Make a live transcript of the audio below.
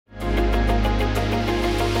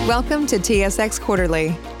Welcome to TSX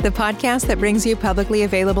Quarterly, the podcast that brings you publicly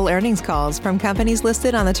available earnings calls from companies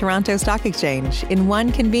listed on the Toronto Stock Exchange in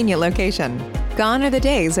one convenient location. Gone are the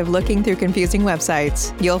days of looking through confusing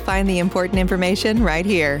websites. You'll find the important information right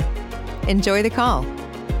here. Enjoy the call.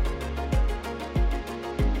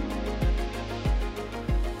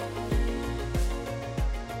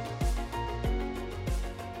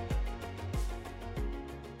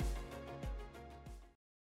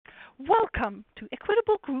 Welcome to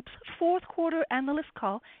Equitable Group's fourth quarter analyst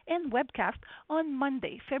call and webcast on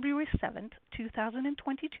Monday, February 7th,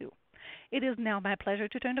 2022. It is now my pleasure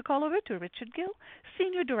to turn the call over to Richard Gill,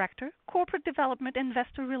 Senior Director, Corporate Development and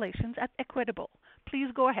Investor Relations at Equitable. Please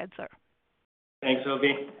go ahead, sir. Thanks,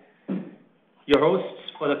 Sylvie. Your hosts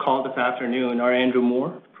for the call this afternoon are Andrew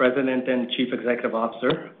Moore, President and Chief Executive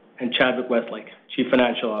Officer, and Chadwick Westlake, Chief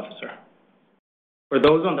Financial Officer. For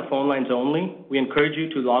those on the phone lines only, we encourage you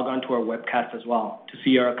to log on to our webcast as well to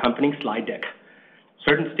see our accompanying slide deck.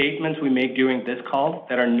 Certain statements we make during this call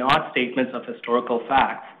that are not statements of historical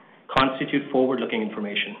facts constitute forward-looking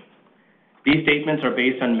information. These statements are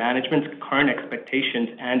based on management's current expectations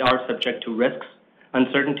and are subject to risks,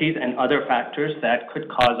 uncertainties, and other factors that could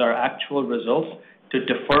cause our actual results to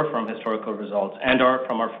differ from historical results and are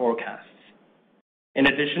from our forecasts. In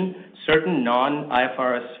addition, certain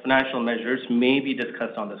non-IFRS financial measures may be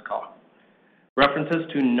discussed on this call. References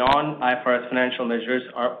to non-IFRS financial measures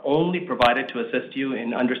are only provided to assist you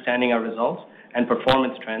in understanding our results and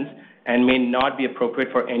performance trends and may not be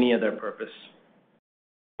appropriate for any other purpose.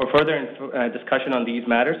 For further discussion on these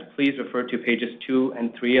matters, please refer to pages 2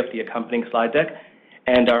 and 3 of the accompanying slide deck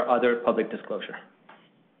and our other public disclosure.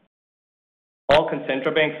 All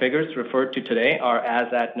Concentra Bank figures referred to today are as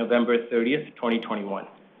at November 30th, 2021,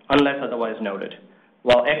 unless otherwise noted,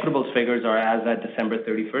 while Equitable's figures are as at December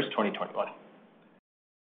 31st, 2021.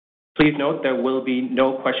 Please note there will be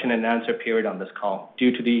no question and answer period on this call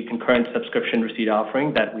due to the concurrent subscription receipt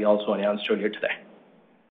offering that we also announced earlier today.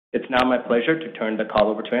 It's now my pleasure to turn the call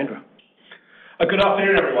over to Andrew. Good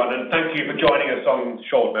afternoon, everyone, and thank you for joining us on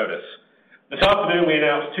short notice. This afternoon, we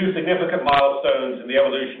announced two significant milestones in the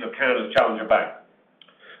evolution of Canada's Challenger Bank.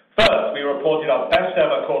 First, we reported our best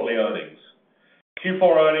ever quarterly earnings.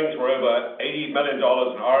 Q4 earnings were over $80 million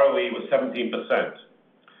and ROE was 17%.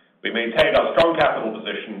 We maintained our strong capital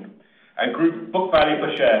position and grew book value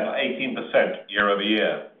per share by 18% year over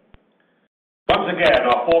year. Once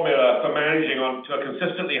again, our formula for managing on to a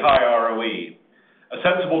consistently high ROE, a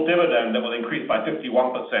sensible dividend that will increase by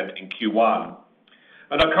 51% in Q1,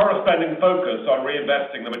 and a corresponding focus on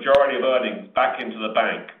reinvesting the majority of earnings back into the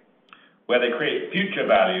bank, where they create future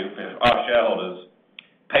value for our shareholders,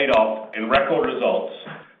 paid off in record results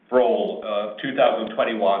for all of 2021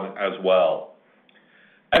 as well.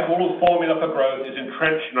 Equitable's formula for growth is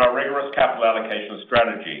entrenched in our rigorous capital allocation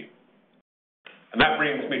strategy. And that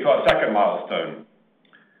brings me to our second milestone.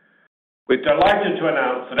 We're delighted to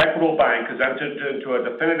announce that Equitable Bank has entered into a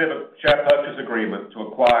definitive share purchase agreement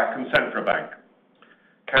to acquire Concentra Bank,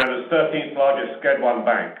 Canada's 13th largest Sched 1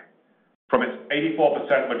 bank, from its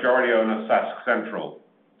 84% majority owner, Sask Central.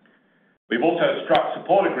 We've also struck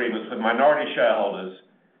support agreements with minority shareholders,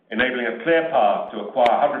 enabling a clear path to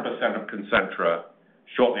acquire 100% of Concentra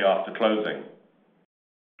shortly after closing.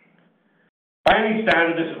 By any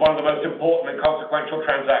standard, this is one of the most important and consequential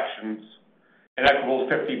transactions in Equitable's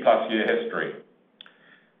 50-plus year history.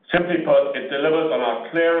 Simply put, it delivers on our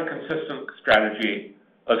clear and consistent strategy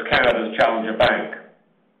as Canada's Challenger Bank.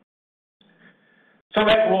 Some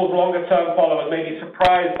Equitable's longer-term followers may be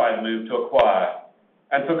surprised by the move to acquire,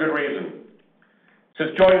 and for good reason.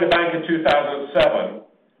 Since joining the bank in 2007,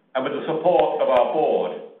 and with the support of our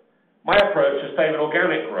board, my approach has favored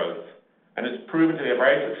organic growth, and it's proven to be a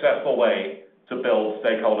very successful way to build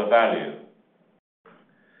stakeholder value.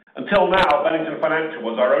 Until now, Bennington Financial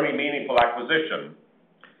was our only meaningful acquisition.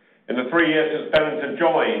 In the 3 years since Bennington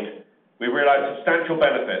joined, we realized substantial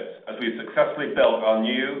benefits as we've successfully built our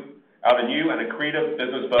new and accretive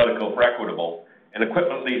business vertical for Equitable in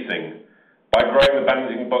equipment leasing by growing the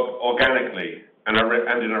Bennington book organically and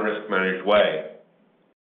in a risk-managed way.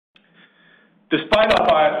 Despite our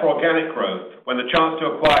bias for organic growth, when the chance to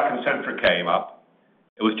acquire Concentra came up,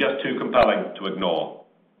 it was just too compelling to ignore.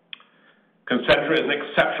 Concentra is an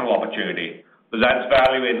exceptional opportunity that adds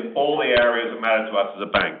value in all the areas that matter to us as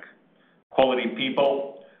a bank. Quality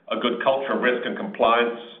people, a good culture of risk and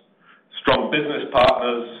compliance, strong business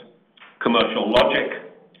partners, commercial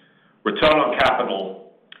logic, return on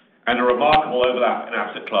capital, and a remarkable overlap in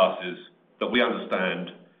asset classes that we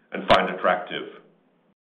understand and find attractive.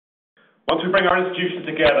 Once we bring our institutions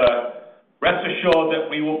together, rest assured that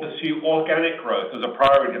we will pursue organic growth as a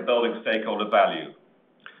priority to building stakeholder value.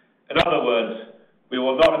 In other words, we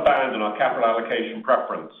will not abandon our capital allocation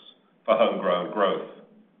preference for homegrown growth.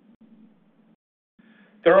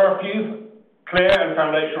 There are a few clear and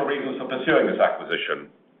foundational reasons for pursuing this acquisition.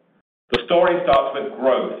 The story starts with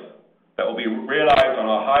growth that will be realized on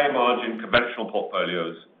our high-margin conventional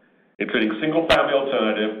portfolios, including single-family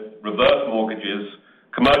alternative, reverse mortgages,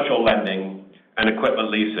 commercial lending, and equipment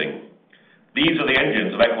leasing. These are the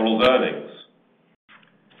engines of Equitable's earnings.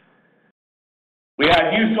 We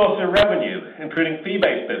add new sources of revenue, including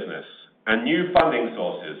fee-based business and new funding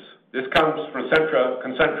sources. This comes from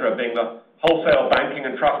Concentra being the wholesale banking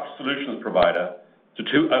and trust solutions provider to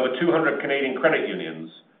over 200 Canadian credit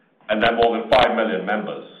unions and their more than 5 million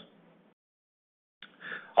members.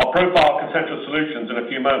 I'll profile Concentra Solutions in a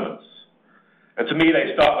few moments. And to me,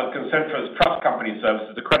 they start with Concentra's trust company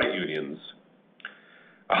services to credit unions,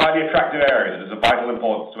 a highly attractive area that is of vital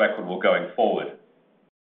importance to Equitable going forward.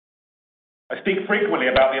 I speak frequently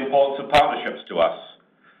about the importance of partnerships to us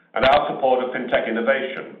and our support of fintech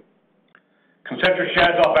innovation. Concentra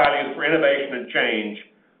shares our values for innovation and change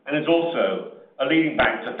and is also a leading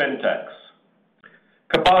bank to fintechs.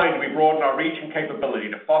 Combined, we broaden our reach and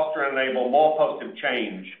capability to foster and enable more positive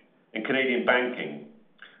change in Canadian banking.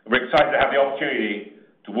 We're excited to have the opportunity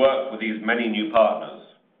to work with these many new partners.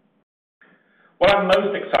 What I'm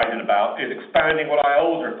most excited about is expanding what I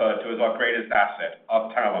always refer to as our greatest asset,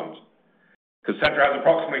 our talent. Concentra has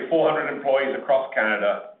approximately 400 employees across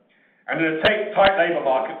Canada, and in a tight labour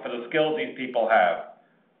market for the skills these people have,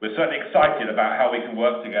 we're certainly excited about how we can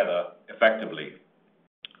work together effectively.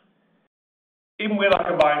 Even with our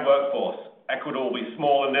combined workforce, Equitable will be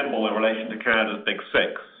small and nimble in relation to Canada's Big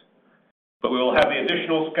Six, but we will have the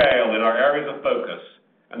additional scale in our areas of focus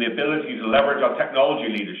and the ability to leverage our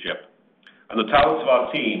technology leadership and the talents of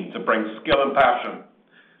our team to bring skill and passion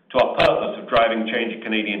to our purpose of driving change in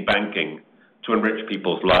Canadian banking to enrich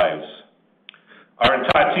people's lives. Our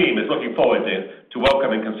entire team is looking forward to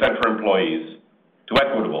welcoming Concentra employees to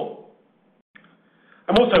Equitable.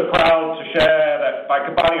 I'm also proud to share that by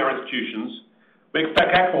combining our institutions, we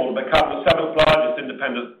expect Equitable to become the 7th largest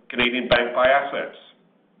independent Canadian bank by assets,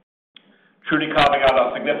 truly carving out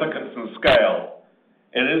our significance and scale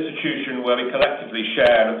in an institution where we collectively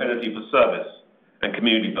share an affinity for service and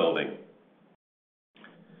community building.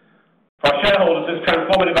 For our shareholders, this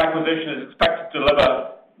transformative acquisition is expected to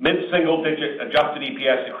deliver mid-single-digit adjusted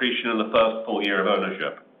EPS accretion in the first full year of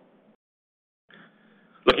ownership.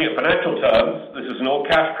 Looking at financial terms, this is an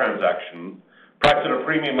all-cash transaction priced at a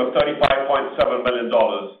premium of $35.7 million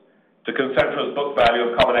to Concentra's book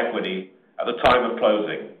value of common equity at the time of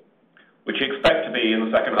closing, which we expect to be in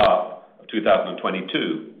the second half of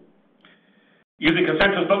 2022. Using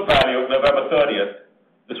Concentra's book value of November 30th,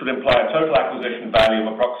 this would imply a total acquisition value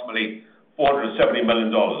of approximately $470 million,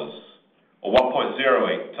 or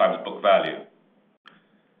 1.08 times book value.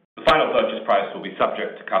 The final purchase price will be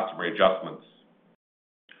subject to customary adjustments.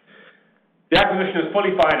 The acquisition is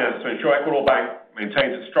fully financed to ensure Equitable Bank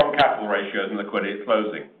maintains its strong capital ratios and liquidity at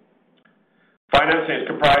closing. Financing is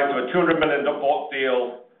comprised of a $200 million bought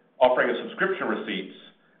deal offering a subscription receipts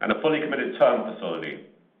and a fully committed term facility.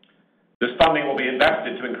 This funding will be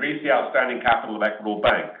invested to increase the outstanding capital of Equitable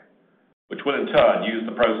Bank, which will in turn use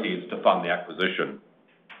the proceeds to fund the acquisition.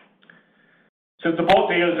 Since the bought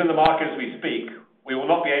deal is in the market as we speak, we will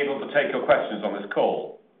not be able to take your questions on this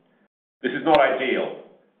call. This is not ideal,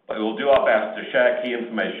 but we will do our best to share key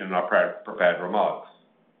information in our prepared remarks.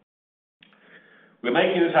 We're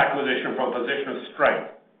making this acquisition from a position of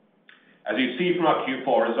strength, as you see from our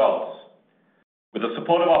Q4 results. With the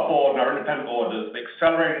support of our board and our independent auditors, we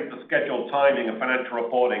accelerated the scheduled timing of financial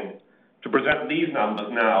reporting to present these numbers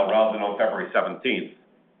now rather than on February 17th.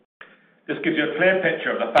 This gives you a clear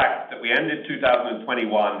picture of the fact that we ended 2021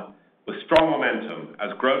 with strong momentum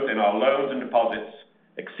as growth in our loans and deposits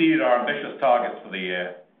exceeded our ambitious targets for the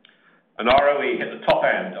year, and ROE hit the top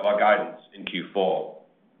end of our guidance in Q4.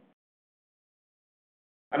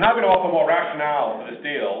 I'm now going to offer more rationale for this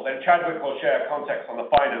deal, then Chadwick will share context on the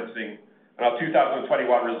financing and our 2021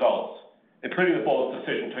 results, including the board's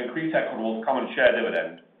decision to increase Equitable's common share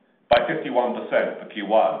dividend by 51% for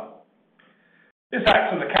Q1. This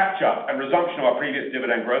acts as a catch-up and resumption of our previous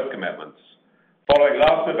dividend growth commitments, following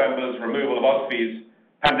last November's removal of OSFI's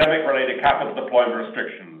pandemic-related capital deployment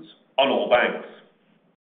restrictions on all banks.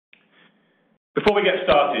 Before we get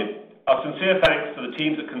started, our sincere thanks to the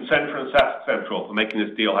teams at Concentra and Sask Central for making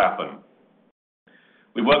this deal happen.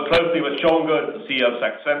 We worked closely with Sean Good, the CEO of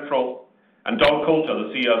Sask Central, and Don Coulter,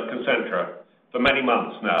 the CEO of Concentra, for many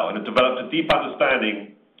months now, and have developed a deep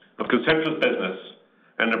understanding of Concentra's business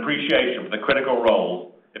and an appreciation for the critical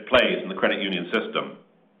role it plays in the credit union system.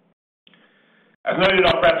 As noted in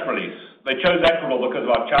our press release, they chose Equitable because of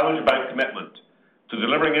our Challenger Bank commitment to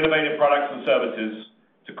delivering innovative products and services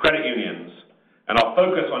to credit unions and our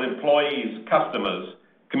focus on employees, customers,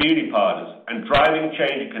 community partners, and driving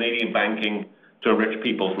change in Canadian banking to enrich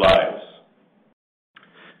people's lives.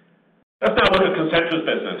 Let's now look at Concentra's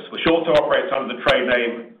business, which also operates under the trade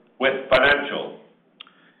name With Financial.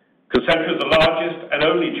 Concentra is the largest and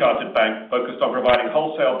only chartered bank focused on providing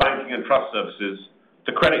wholesale banking and trust services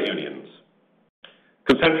to credit unions.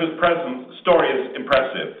 Concentra's present story is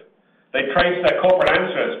impressive. They trace their corporate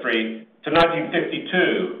ancestry to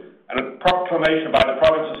 1952 and a proclamation by the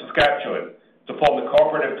province of Saskatchewan to form the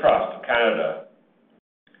Cooperative Trust of Canada.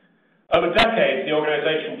 Over decades, the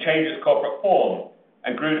organization changed its corporate form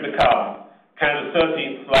and grew to become Canada's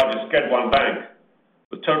 13th largest Schedule I bank,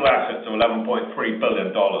 with total assets of $11.3 billion.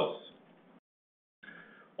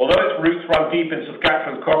 Although its roots run deep in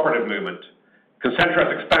Saskatchewan's cooperative movement, Concentra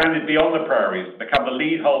has expanded beyond the prairies to become the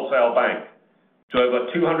lead wholesale bank to over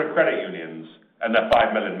 200 credit unions and their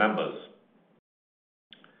 5 million members.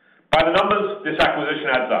 By the numbers, this acquisition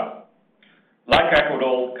adds up. Like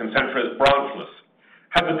Equitable, Concentra is branchless,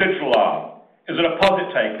 has a digital arm, is a deposit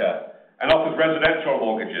taker, and offers residential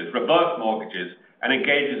mortgages, reverse mortgages, and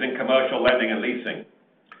engages in commercial lending and leasing.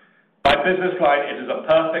 By business line, it is a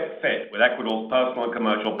perfect fit with Equitable's personal and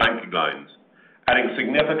commercial banking lines, adding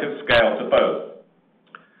significant scale to both.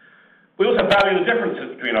 We also value the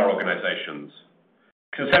differences between our organizations.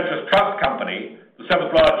 Concentra's trust company, the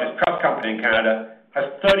 7th largest trust company in Canada, has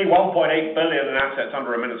 $31.8 billion in assets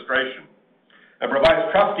under administration and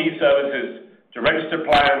provides trustee services to registered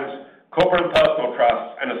plans, corporate and personal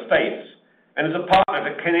trusts, and estates, and is a partner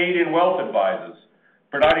to Canadian wealth advisors,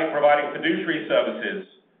 providing fiduciary services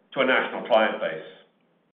to a national client base.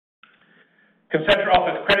 Concentra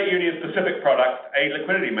offers credit union-specific products, aid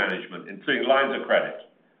liquidity management, including lines of credit,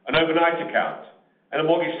 an overnight account, and a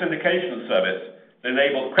mortgage syndication service that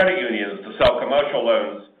enables credit unions to sell commercial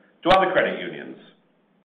loans to other credit unions.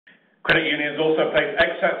 Credit unions also place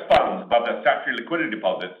excess funds above their statutory liquidity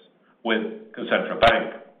deposits with Concentra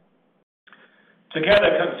Bank.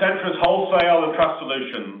 Together, Concentra's wholesale and trust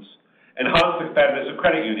solutions enhance the competitiveness of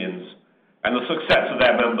credit unions and the success of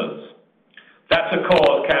their members. That's a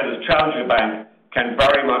cause Canada's Challenger Bank can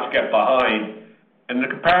very much get behind, and in a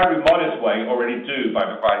comparatively modest way already do by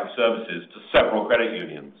providing services to several credit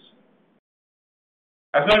unions.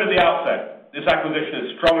 As noted at the outset, this acquisition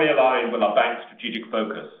is strongly aligned with our bank's strategic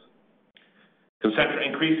focus. Concentra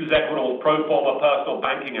increases Equitable's pro forma personal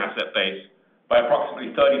banking asset base by approximately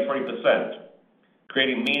 33%,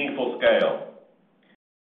 creating meaningful scale.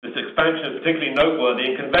 This expansion is particularly noteworthy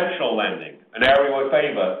in conventional lending, an area we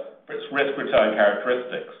favor for its risk-return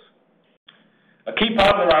characteristics. A key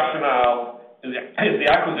part of the rationale is the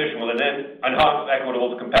acquisition will enhance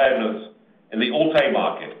Equitable's competitiveness in the Alt-A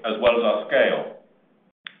market as well as our scale.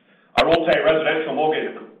 Our Alt-A residential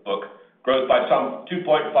mortgage book grows by some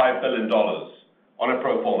 $2.5 billion on a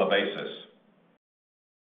pro forma basis.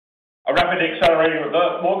 A rapidly accelerating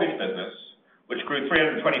reverse mortgage business, which grew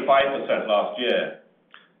 325% last year,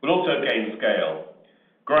 will also gain scale,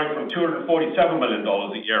 growing from $247 million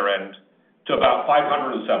at year-end to about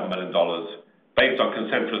 $507 million based on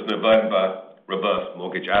Concentra's November reverse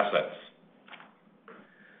mortgage assets.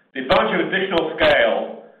 The advantage of additional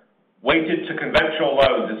scale weighted to conventional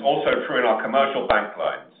loans is also true in our commercial bank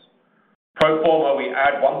lines. Pro forma, we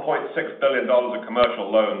add $1.6 billion of commercial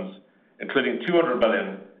loans, including $200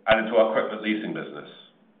 billion added to our equipment leasing business.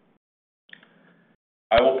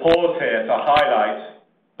 I will pause here to highlight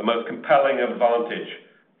the most compelling advantage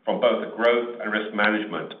from both a growth and risk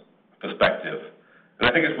management perspective. And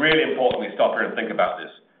I think it's really important we stop here and think about this.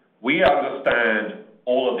 We understand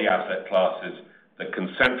all of the asset classes that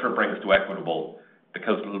Concentra brings to Equitable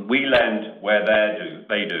because we lend where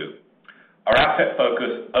they do. Our asset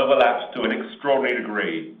focus overlaps to an extraordinary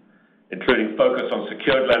degree, including focus on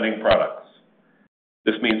secured lending products.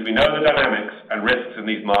 This means we know the dynamics and risks in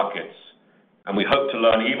these markets, and we hope to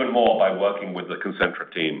learn even more by working with the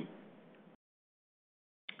Concentra team.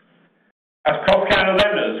 As cross-Canada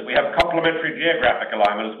lenders, we have complementary geographic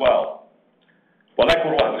alignment as well. While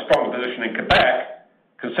Equitable has a stronger position in Quebec,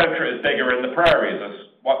 Concentra is bigger in the prairies,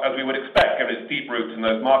 as we would expect given its deep roots in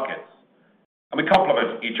those markets, and we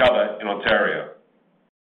complement each other in Ontario.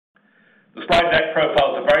 The slide deck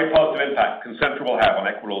profiles the very positive impact Concentra will have on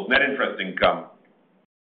Equitable's net interest income,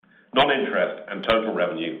 non-interest, and total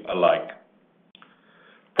revenue alike.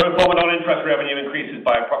 Pro forma non-interest revenue increases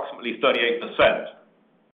by approximately 38%,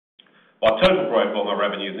 while total pro forma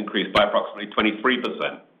revenues increase by approximately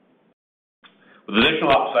 23%, with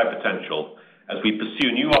additional upside potential as we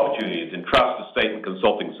pursue new opportunities in trust, estate, and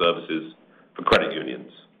consulting services for credit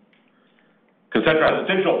unions. Concentra has a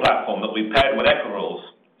digital platform that we paired with Equitable's,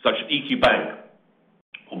 such as EQ Bank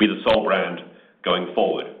will be the sole brand going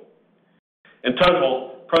forward. In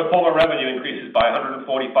total, pro forma revenue increases by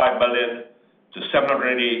 $145 million to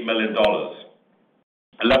 $788 million,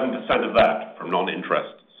 11% of that from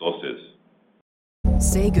non-interest sources.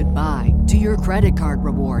 Say goodbye to your credit card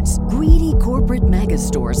rewards. Greedy corporate mega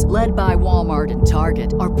stores, led by Walmart and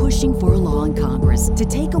Target, are pushing for a law in Congress to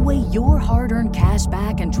take away your hard-earned cash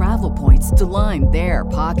back and travel points to line their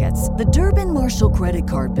pockets. The Durbin-Marshall credit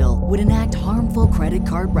card bill would enact harmful credit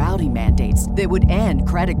card routing mandates that would end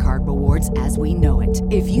credit card rewards as we know it.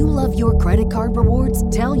 If you love your credit card rewards,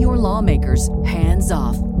 tell your lawmakers, hands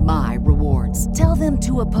off my rewards. Tell them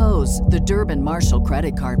to oppose the Durbin-Marshall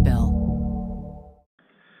credit card bill.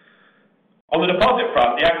 On the deposit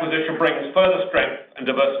front, the acquisition brings further strength and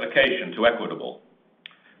diversification to Equitable.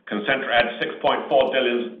 Concentra adds $6.4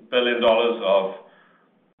 billion of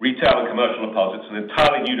retail and commercial deposits and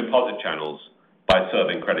entirely new deposit channels by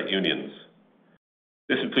serving credit unions.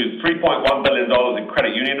 This includes $3.1 billion in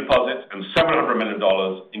credit union deposits and $700 million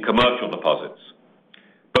in commercial deposits,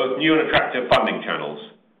 both new and attractive funding channels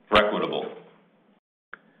for Equitable.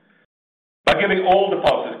 By giving all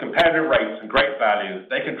depositors competitive rates and great value,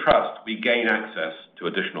 they can trust we gain access to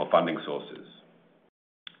additional funding sources.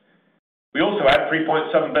 We also add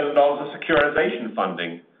 $3.7 billion of securitization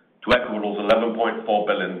funding to Equitable's $11.4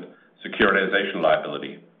 billion securitization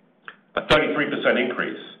liability, a 33%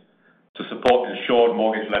 increase to support insured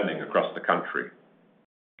mortgage lending across the country.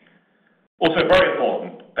 Also very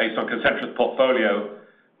important, based on Concentra's portfolio,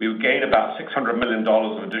 we would gain about $600 million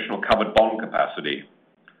of additional covered bond capacity,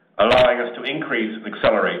 allowing us to increase and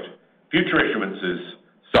accelerate future issuances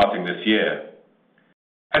starting this year.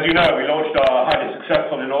 As you know, we launched our highly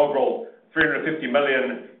successful inaugural €350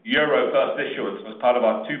 million first issuance as part of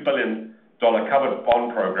our $2 billion covered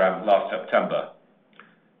bond program last September.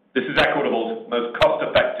 This is Equitable's most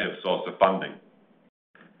cost-effective source of funding.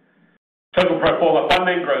 Total pro forma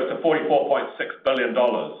funding grows to $44.6 billion,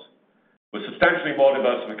 with substantially more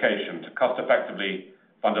diversification to cost-effectively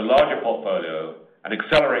fund a larger portfolio and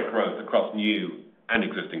accelerate growth across new and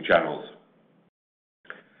existing channels.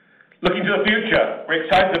 Looking to the future, we're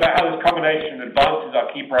excited about how this combination advances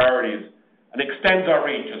our key priorities and extends our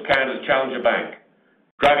reach as Canada's challenger bank,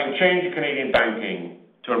 driving change in Canadian banking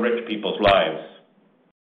to enrich people's lives.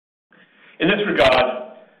 In this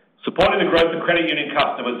regard, supporting the growth of credit union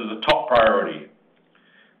customers is a top priority.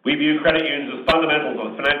 We view credit unions as fundamental to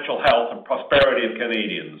the financial health and prosperity of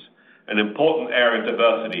Canadians, an important area of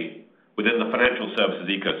diversity within the financial services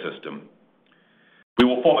ecosystem. We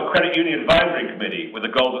will form a credit union advisory committee with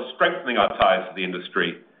the goal of strengthening our ties to the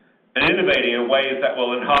industry and innovating in ways that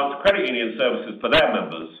will enhance credit union services for their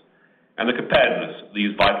members and the competitiveness of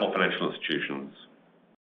these vital financial institutions.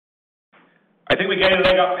 I think we gained a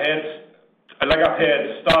leg up here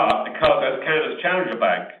to start because as Canada's challenger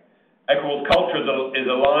bank, Equitable's culture is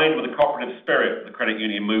aligned with the cooperative spirit of the credit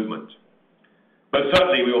union movement. But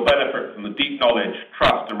certainly we will benefit from the deep knowledge,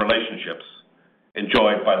 trust, and relationships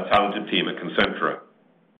enjoyed by the talented team at Concentra.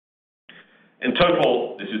 In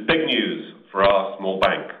total, this is big news for our small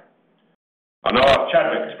bank. I'll now ask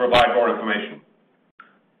Chadwick to provide more information.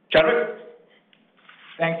 Chadwick?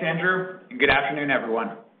 Thanks, Andrew, and good afternoon,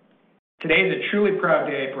 everyone. Today is a truly proud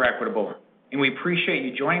day for Equitable, and we appreciate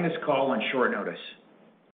you joining this call on short notice.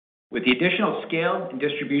 With the additional scale and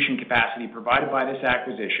distribution capacity provided by this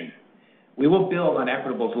acquisition, we will build on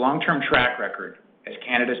Equitable's long-term track record as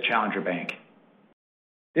Canada's challenger bank.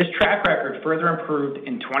 This track record further improved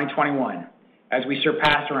in 2021 as we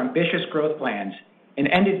surpassed our ambitious growth plans and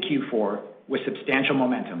ended Q4 with substantial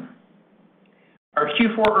momentum. Our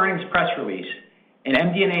Q4 earnings press release and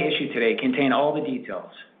MD&A issued today contain all the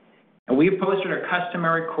details, and we have posted our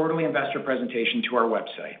customary quarterly investor presentation to our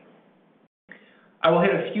website. I will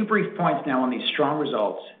hit a few brief points now on these strong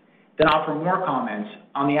results, then offer more comments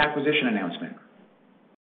on the acquisition announcement.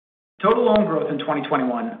 Total loan growth in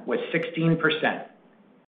 2021 was 16%,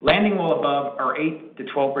 landing well above our 8 to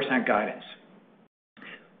 12% guidance.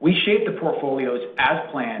 We shaped the portfolios as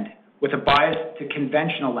planned with a bias to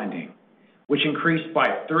conventional lending, which increased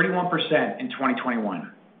by 31% in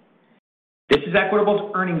 2021. This is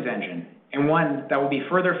Equitable's earnings engine and one that will be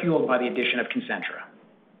further fueled by the addition of Concentra.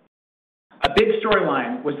 A big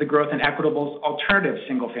storyline was the growth in Equitable's alternative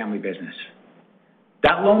single-family business.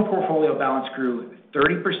 That loan portfolio balance grew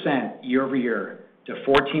 30% year over year to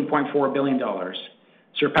 $14.4 billion,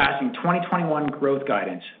 surpassing 2021 growth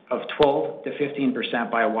guidance of 12 to 15%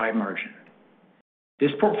 by a wide margin.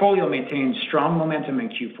 This portfolio maintained strong momentum in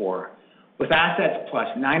Q4, with assets plus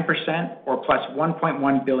 9% or plus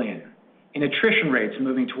 $1.1 billion, in attrition rates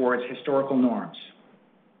moving towards historical norms.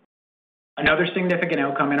 Another significant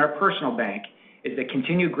outcome in our personal bank is the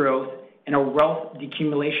continued growth in our wealth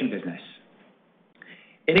decumulation business.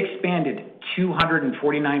 It expanded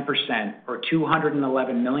 249%, or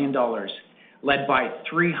 $211 million, led by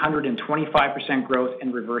 325% growth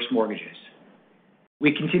in reverse mortgages.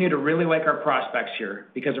 We continue to really like our prospects here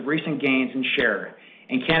because of recent gains in share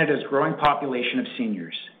in Canada's growing population of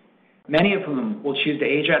seniors, many of whom will choose to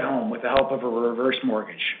age at home with the help of a reverse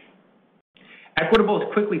mortgage. Equitable is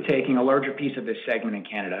quickly taking a larger piece of this segment in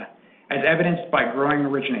Canada, as evidenced by growing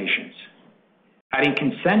originations. Adding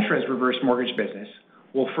Concentra's reverse mortgage business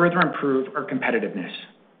will further improve our competitiveness.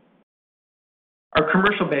 Our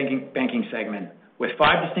commercial banking segment, with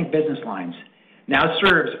 5 distinct business lines, now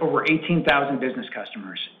serves over 18,000 business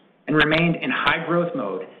customers and remained in high growth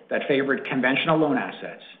mode that favored conventional loan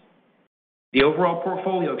assets. The overall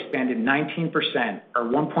portfolio expanded 19%, or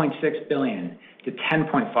 $1.6 billion, to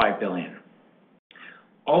 $10.5 billion.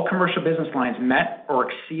 All commercial business lines met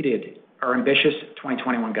or exceeded our ambitious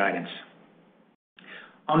 2021 guidance.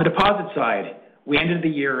 On the deposit side, we ended the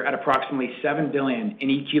year at approximately $7 billion in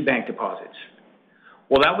EQ Bank deposits.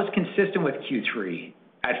 While that was consistent with Q3,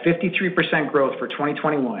 at 53% growth for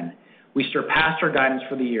 2021, we surpassed our guidance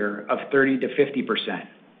for the year of 30 to 50%.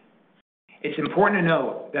 It's important to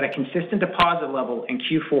note that a consistent deposit level in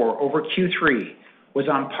Q4 over Q3 was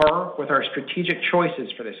on par with our strategic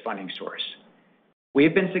choices for this funding source. We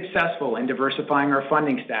have been successful in diversifying our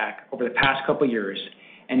funding stack over the past couple years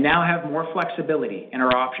and now have more flexibility in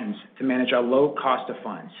our options to manage our low cost of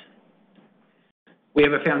funds. We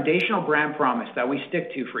have a foundational brand promise that we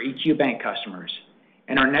stick to for EQ Bank customers,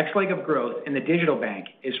 and our next leg of growth in the digital bank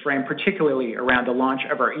is framed particularly around the launch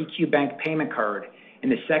of our EQ Bank payment card in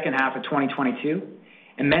the second half of 2022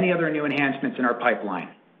 and many other new enhancements in our pipeline.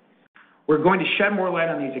 We're going to shed more light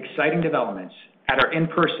on these exciting developments at our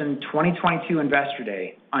in-person 2022 Investor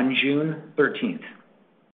Day on June 13th.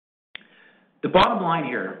 The bottom line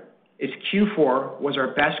here is Q4 was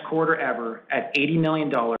our best quarter ever at $80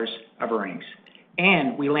 million of earnings,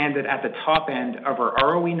 and we landed at the top end of our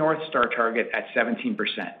ROE North Star target at 17%.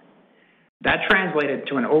 That translated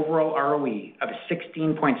to an overall ROE of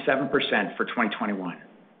 16.7% for 2021.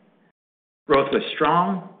 Growth was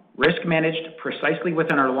strong, risk managed precisely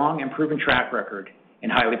within our long and proven track record,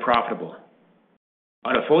 and highly profitable.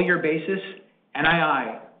 On a full year basis,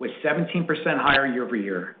 NII was 17% higher year over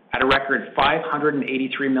year at a record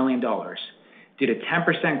 $583 million due to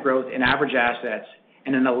 10% growth in average assets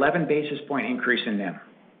and an 11 basis point increase in NIM.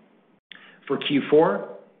 For Q4,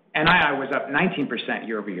 NII was up 19%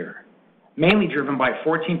 year over year, mainly driven by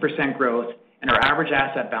 14% growth in our average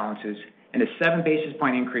asset balances and a 7 basis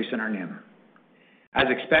point increase in our NIM. As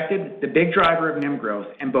expected, the big driver of NIM growth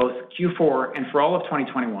in both Q4 and for all of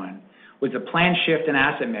 2021 was a planned shift in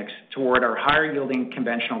asset mix toward our higher yielding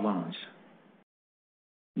conventional loans.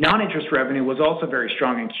 Non-interest revenue was also very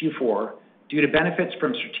strong in Q4 due to benefits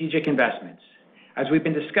from strategic investments, as we've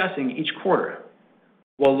been discussing each quarter.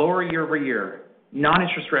 While lower year over year,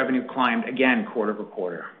 non-interest revenue climbed again quarter over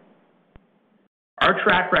quarter. Our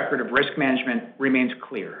track record of risk management remains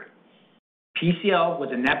clear. PCL was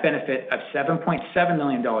a net benefit of $7.7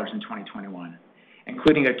 million in 2021,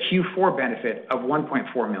 including a Q4 benefit of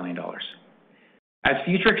 $1.4 million. As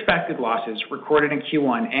future expected losses recorded in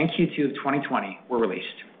Q1 and Q2 of 2020 were released.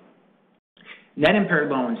 Net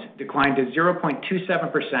impaired loans declined to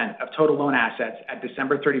 0.27% of total loan assets at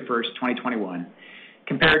December 31st, 2021,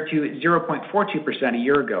 compared to 0.42% a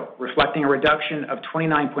year ago, reflecting a reduction of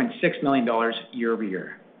 $29.6 million year over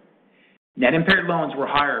year. Net impaired loans were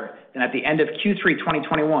higher than at the end of Q3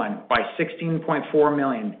 2021 by $16.4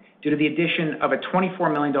 million due to the addition of a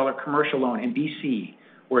 $24 million commercial loan in BC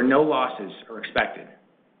where no losses are expected.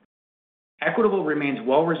 Equitable remains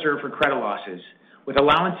well reserved for credit losses, with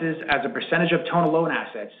allowances as a percentage of total loan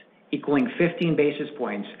assets equaling 15 basis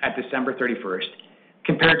points at December 31st,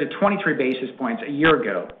 compared to 23 basis points a year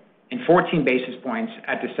ago and 14 basis points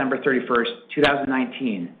at December 31st,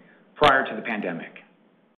 2019, prior to the pandemic.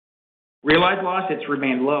 Realized losses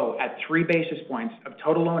remain low at 3 basis points of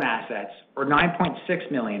total loan assets, or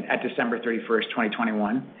 $9.6 million at December 31st,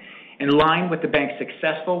 2021, in line with the bank's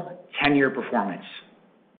successful 10-year performance.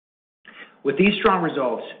 With these strong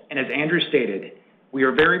results, and as Andrew stated, we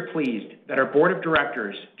are very pleased that our board of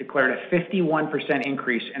directors declared a 51%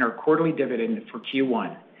 increase in our quarterly dividend for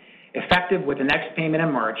Q1, effective with the next payment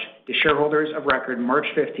in March to shareholders of record March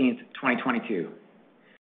 15th, 2022.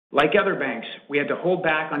 Like other banks, we had to hold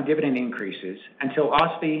back on dividend increases until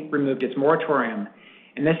OSFI removed its moratorium,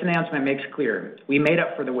 and this announcement makes clear we made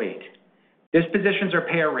up for the wait. This positions our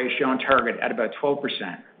payout ratio on target at about 12%.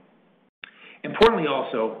 Importantly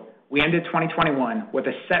also, we ended 2021 with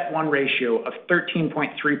a CET1 ratio of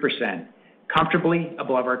 13.3%, comfortably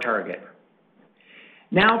above our target.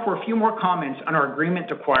 Now for a few more comments on our agreement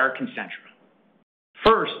to acquire Concentra.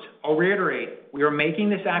 First, I'll reiterate, we are making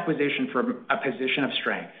this acquisition from a position of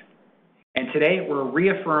strength. And today, we're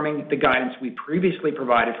reaffirming the guidance we previously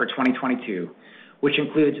provided for 2022, which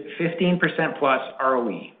includes 15% plus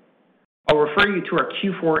ROE. I'll refer you to our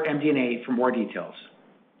Q4 MD&A for more details.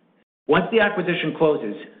 Once the acquisition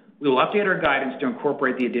closes, we will update our guidance to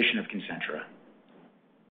incorporate the addition of Concentra.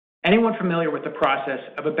 Anyone familiar with the process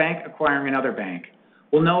of a bank acquiring another bank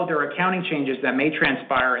will know there are accounting changes that may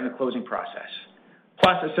transpire in the closing process,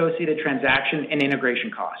 plus associated transaction and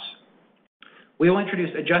integration costs. We will introduce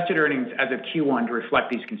adjusted earnings as of Q1 to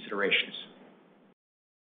reflect these considerations.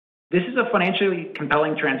 This is a financially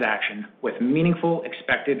compelling transaction with meaningful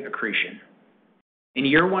expected accretion. In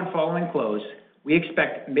year one following close, we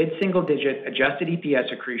expect mid-single-digit adjusted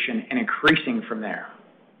EPS accretion and increasing from there.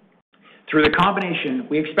 Through the combination,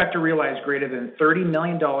 we expect to realize greater than $30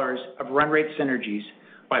 million of run rate synergies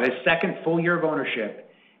by the second full year of ownership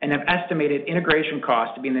and have estimated integration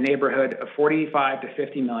costs to be in the neighborhood of $45 to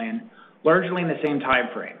 $50 million, largely in the same time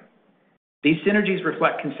frame. These synergies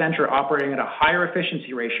reflect Concentra operating at a higher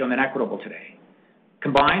efficiency ratio than Equitable today.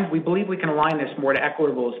 Combined, we believe we can align this more to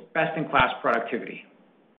Equitable's best-in-class productivity.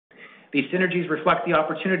 These synergies reflect the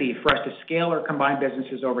opportunity for us to scale our combined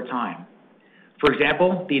businesses over time. For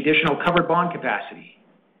example, the additional covered bond capacity.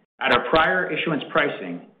 At our prior issuance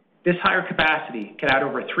pricing, this higher capacity could add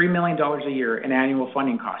over $3 million a year in annual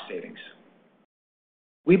funding cost savings.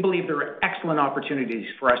 We believe there are excellent opportunities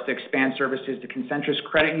for us to expand services to Concentra's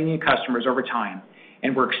credit union customers over time,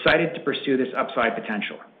 and we're excited to pursue this upside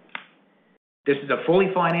potential. This is a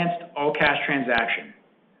fully financed, all-cash transaction.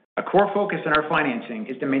 A core focus in our financing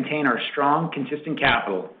is to maintain our strong, consistent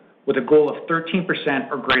capital with a goal of 13%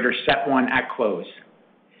 or greater CET1 at close.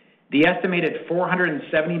 The estimated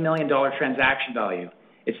 $470 million transaction value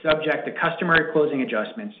is subject to customary closing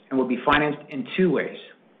adjustments and will be financed in two ways.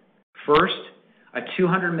 First, a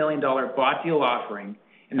 $200 million bought deal offering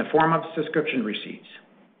in the form of subscription receipts.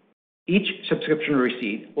 Each subscription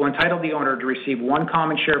receipt will entitle the owner to receive one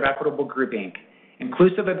common share of Equitable Group Inc.,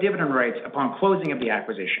 inclusive of dividend rights upon closing of the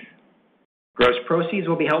acquisition. Gross proceeds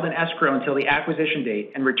will be held in escrow until the acquisition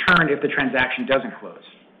date and returned if the transaction doesn't close.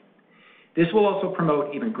 This will also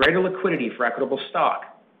promote even greater liquidity for Equitable stock.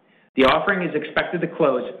 The offering is expected to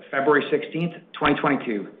close February 16th,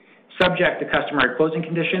 2022, subject to customary closing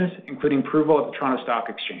conditions, including approval of the Toronto Stock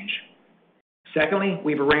Exchange. Secondly,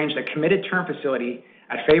 we've arranged a committed term facility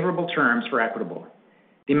at favorable terms for Equitable.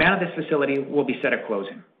 The amount of this facility will be set at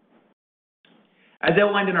closing. As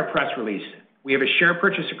outlined in our press release, we have a share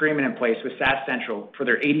purchase agreement in place with SAS Central for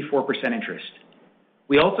their 84% interest.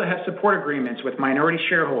 We also have support agreements with minority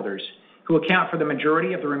shareholders who account for the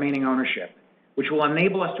majority of the remaining ownership, which will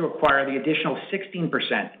enable us to acquire the additional 16%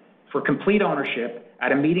 for complete ownership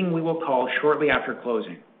at a meeting we will call shortly after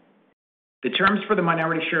closing. The terms for the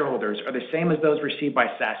minority shareholders are the same as those received by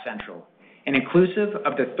SAS Central, and inclusive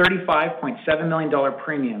of the $35.7 million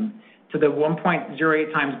premium to the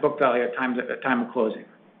 1.08 times book value at time of closing.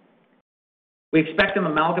 We expect to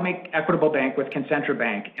amalgamate Equitable Bank with Concentra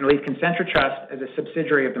Bank and leave Concentra Trust as a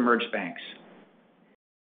subsidiary of the merged banks.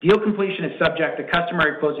 Deal completion is subject to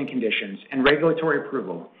customary closing conditions and regulatory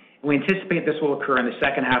approval, and we anticipate this will occur in the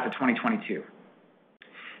second half of 2022.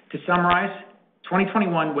 To summarize,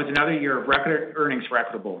 2021 was another year of record earnings for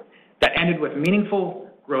Equitable that ended with meaningful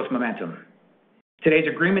growth momentum. Today's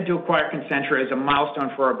agreement to acquire Concentra is a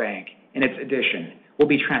milestone for our bank, and its addition will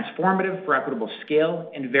be transformative for Equitable's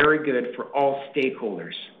scale and very good for all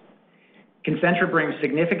stakeholders. Concentra brings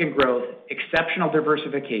significant growth, exceptional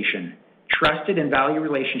diversification, trusted and value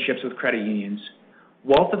relationships with credit unions,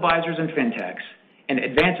 wealth advisors and fintechs, and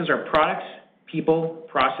advances our products, people,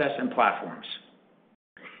 process, and platforms.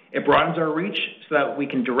 It broadens our reach so that we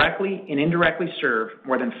can directly and indirectly serve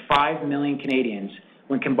more than 5 million Canadians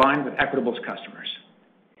when combined with Equitable's customers.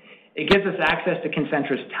 It gives us access to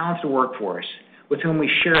Concentra's talented workforce, with whom we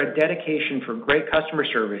share a dedication for great customer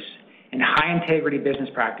service and high-integrity business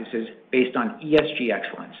practices based on ESG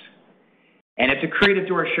excellence. And it's accretive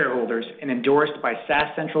to our shareholders and endorsed by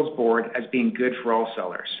SAS Central's board as being good for all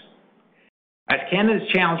sellers. As Canada's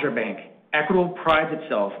challenger bank, Equitable prides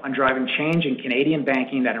itself on driving change in Canadian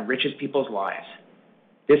banking that enriches people's lives.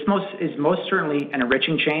 This is most certainly an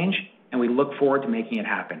enriching change, and we look forward to making it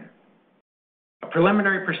happen. A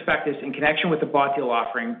preliminary prospectus in connection with the bought deal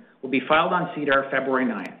offering will be filed on SEDAR February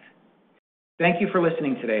 9th. Thank you for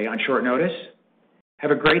listening today on short notice.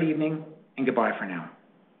 Have a great evening, and goodbye for now.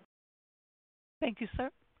 Thank you, sir.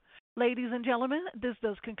 Ladies and gentlemen, this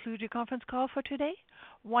does conclude your conference call for today.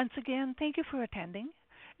 Once again, thank you for attending.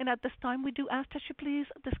 And at this time, we do ask that you please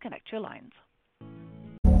disconnect your lines.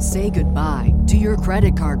 Say goodbye to your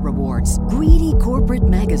credit card rewards. Greedy corporate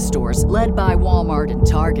mega stores, led by Walmart and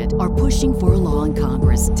Target, are pushing for a law in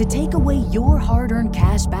Congress to take away your hard-earned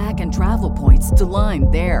cash back and travel points to line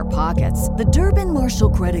their pockets. The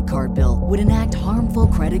Durbin-Marshall credit card bill would enact harmful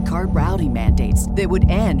credit card routing mandates that would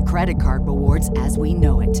end credit card rewards as we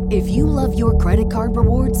know it. If you love your credit card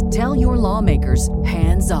rewards, tell your lawmakers,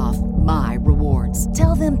 hands off my rewards.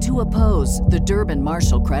 Tell them to oppose the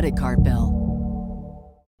Durbin-Marshall credit card bill.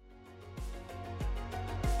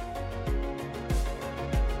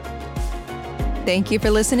 Thank you for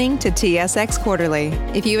listening to TSX Quarterly.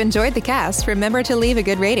 If you enjoyed the cast, remember to leave a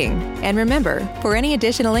good rating. And remember, for any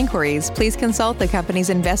additional inquiries, please consult the company's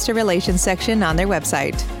investor relations section on their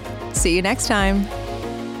website. See you next time.